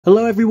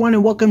Hello everyone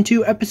and welcome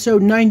to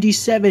episode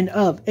 97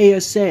 of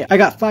A.S.A. I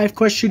got 5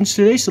 questions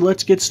today, so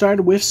let's get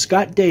started with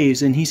Scott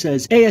Days, and he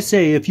says,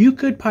 A.S.A, if you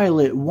could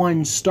pilot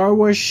one Star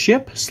Wars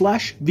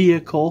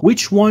ship/vehicle,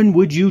 which one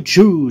would you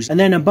choose? And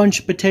then a bunch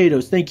of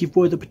potatoes. Thank you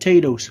for the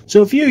potatoes.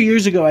 So a few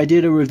years ago I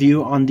did a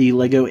review on the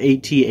Lego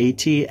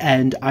A.T.A.T,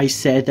 and I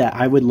said that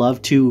I would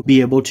love to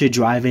be able to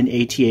drive an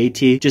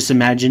A.T.A.T. Just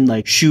imagine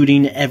like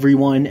shooting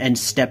everyone and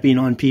stepping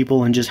on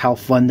people and just how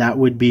fun that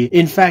would be.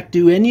 In fact,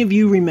 do any of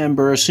you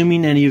remember,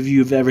 assuming any of you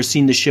have ever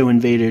seen the show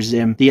Invader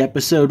Zim, the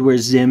episode where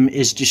Zim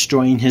is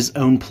destroying his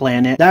own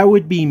planet? That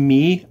would be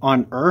me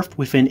on Earth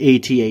with an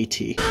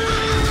A.T.A.T.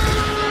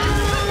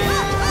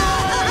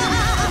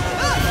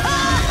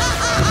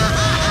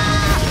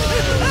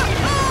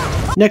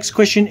 Next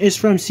question is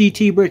from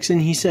CT Bricks,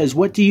 and he says,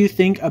 what do you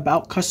think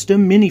about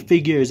custom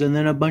minifigures? And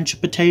then a bunch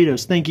of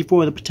potatoes. Thank you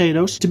for the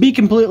potatoes. To be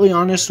completely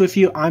honest with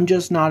you, I'm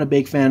just not a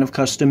big fan of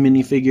custom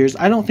minifigures.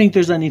 I don't think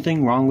there's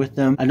anything wrong with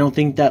them. I don't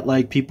think that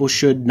like people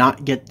should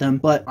not get them,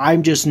 but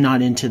I'm just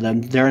not into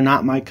them. They're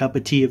not my cup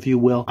of tea, if you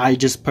will. I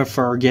just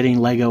prefer getting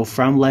Lego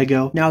from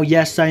Lego. Now,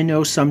 yes, I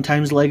know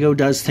sometimes Lego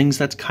does things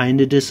that's kind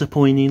of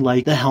disappointing,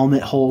 like the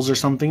helmet holes or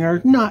something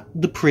are not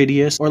the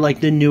prettiest, or like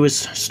the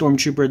newest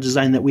Stormtrooper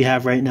design that we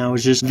have right now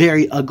is just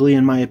very ugly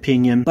in my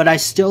opinion, but I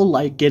still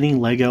like getting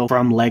Lego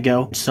from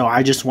Lego, so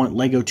I just want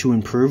Lego to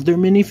improve their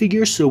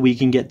minifigures so we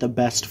can get the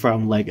best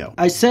from Lego.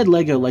 I said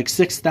Lego like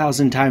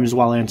 6,000 times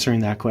while answering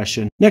that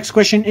question. Next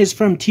question is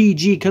from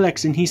TG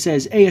Collects, and he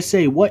says,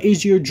 A.S.A, what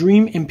is your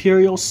dream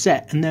Imperial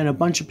set? And then a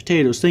bunch of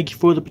potatoes. Thank you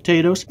for the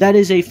potatoes. That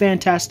is a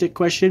fantastic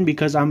question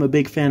because I'm a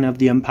big fan of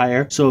the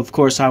Empire, so of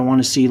course I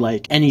want to see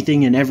like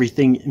anything and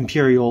everything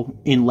Imperial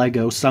in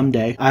Lego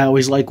someday. I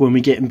always like when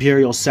we get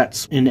Imperial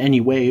sets in any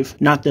wave.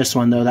 Not this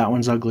one though, that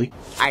one's ugly.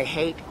 I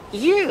hate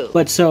you.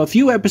 But so a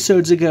few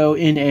episodes ago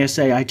in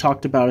A.S.A, I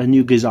talked about a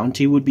new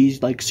Gazanti would be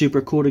like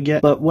super cool to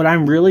get, but what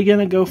I'm really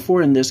gonna go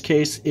for in this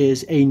case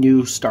is a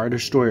new Star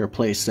Destroyer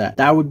playset.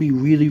 That would be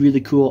really,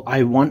 really cool.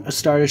 I want a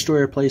Star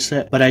Destroyer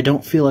playset, but I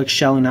don't feel like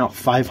shelling out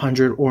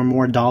 $500 or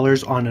more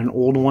on an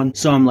old one.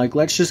 So I'm like,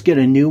 let's just get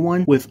a new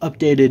one with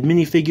updated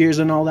minifigures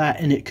and all that,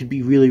 and it could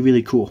be really,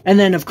 really cool. And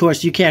then of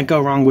course you can't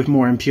go wrong with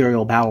more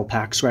Imperial battle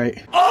packs,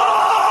 right?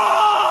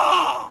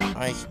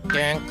 I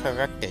stand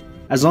corrected.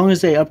 As long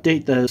as they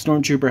update the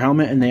Stormtrooper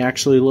helmet and they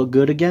actually look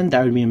good again,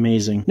 that would be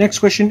amazing. Next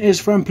question is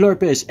from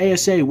Plurpus.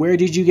 A.S.A, where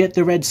did you get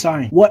the red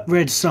sign? What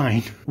red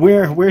sign?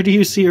 Where do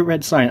you see a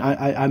red sign?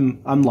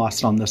 I'm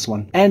lost on this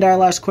one. And our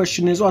last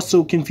question is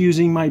also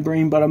confusing my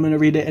brain, but I'm gonna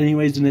read it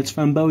anyways, and it's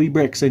from Bowie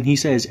Bricks, and he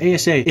says,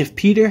 A.S.A, if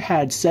Peter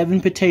had 7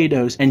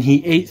 potatoes and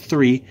he ate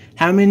 3,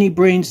 how many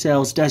brain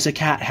cells does a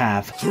cat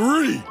have?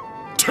 3!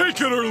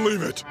 Take it or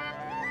leave it!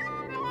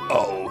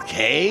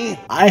 Okay.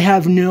 I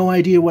have no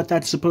idea what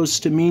that's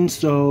supposed to mean,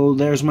 so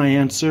there's my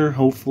answer.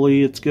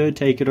 Hopefully it's good.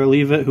 Take it or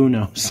leave it. Who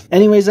knows?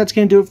 Anyways, that's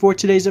going to do it for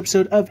today's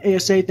episode of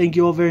A.S.A. Thank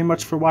you all very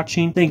much for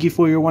watching. Thank you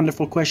for your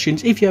wonderful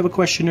questions. If you have a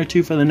question or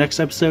two for the next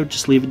episode,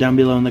 just leave it down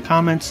below in the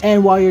comments.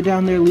 And while you're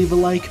down there, leave a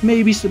like.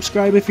 Maybe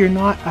subscribe if you're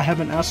not. I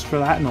haven't asked for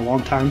that in a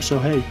long time, so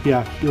hey,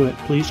 yeah, do it,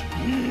 please.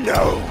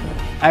 No.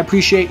 I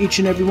appreciate each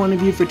and every one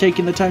of you for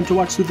taking the time to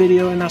watch the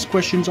video and ask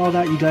questions, all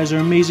that. You guys are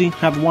amazing.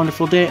 Have a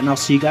wonderful day, and I'll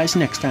see you guys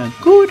next time.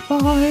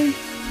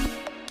 Goodbye!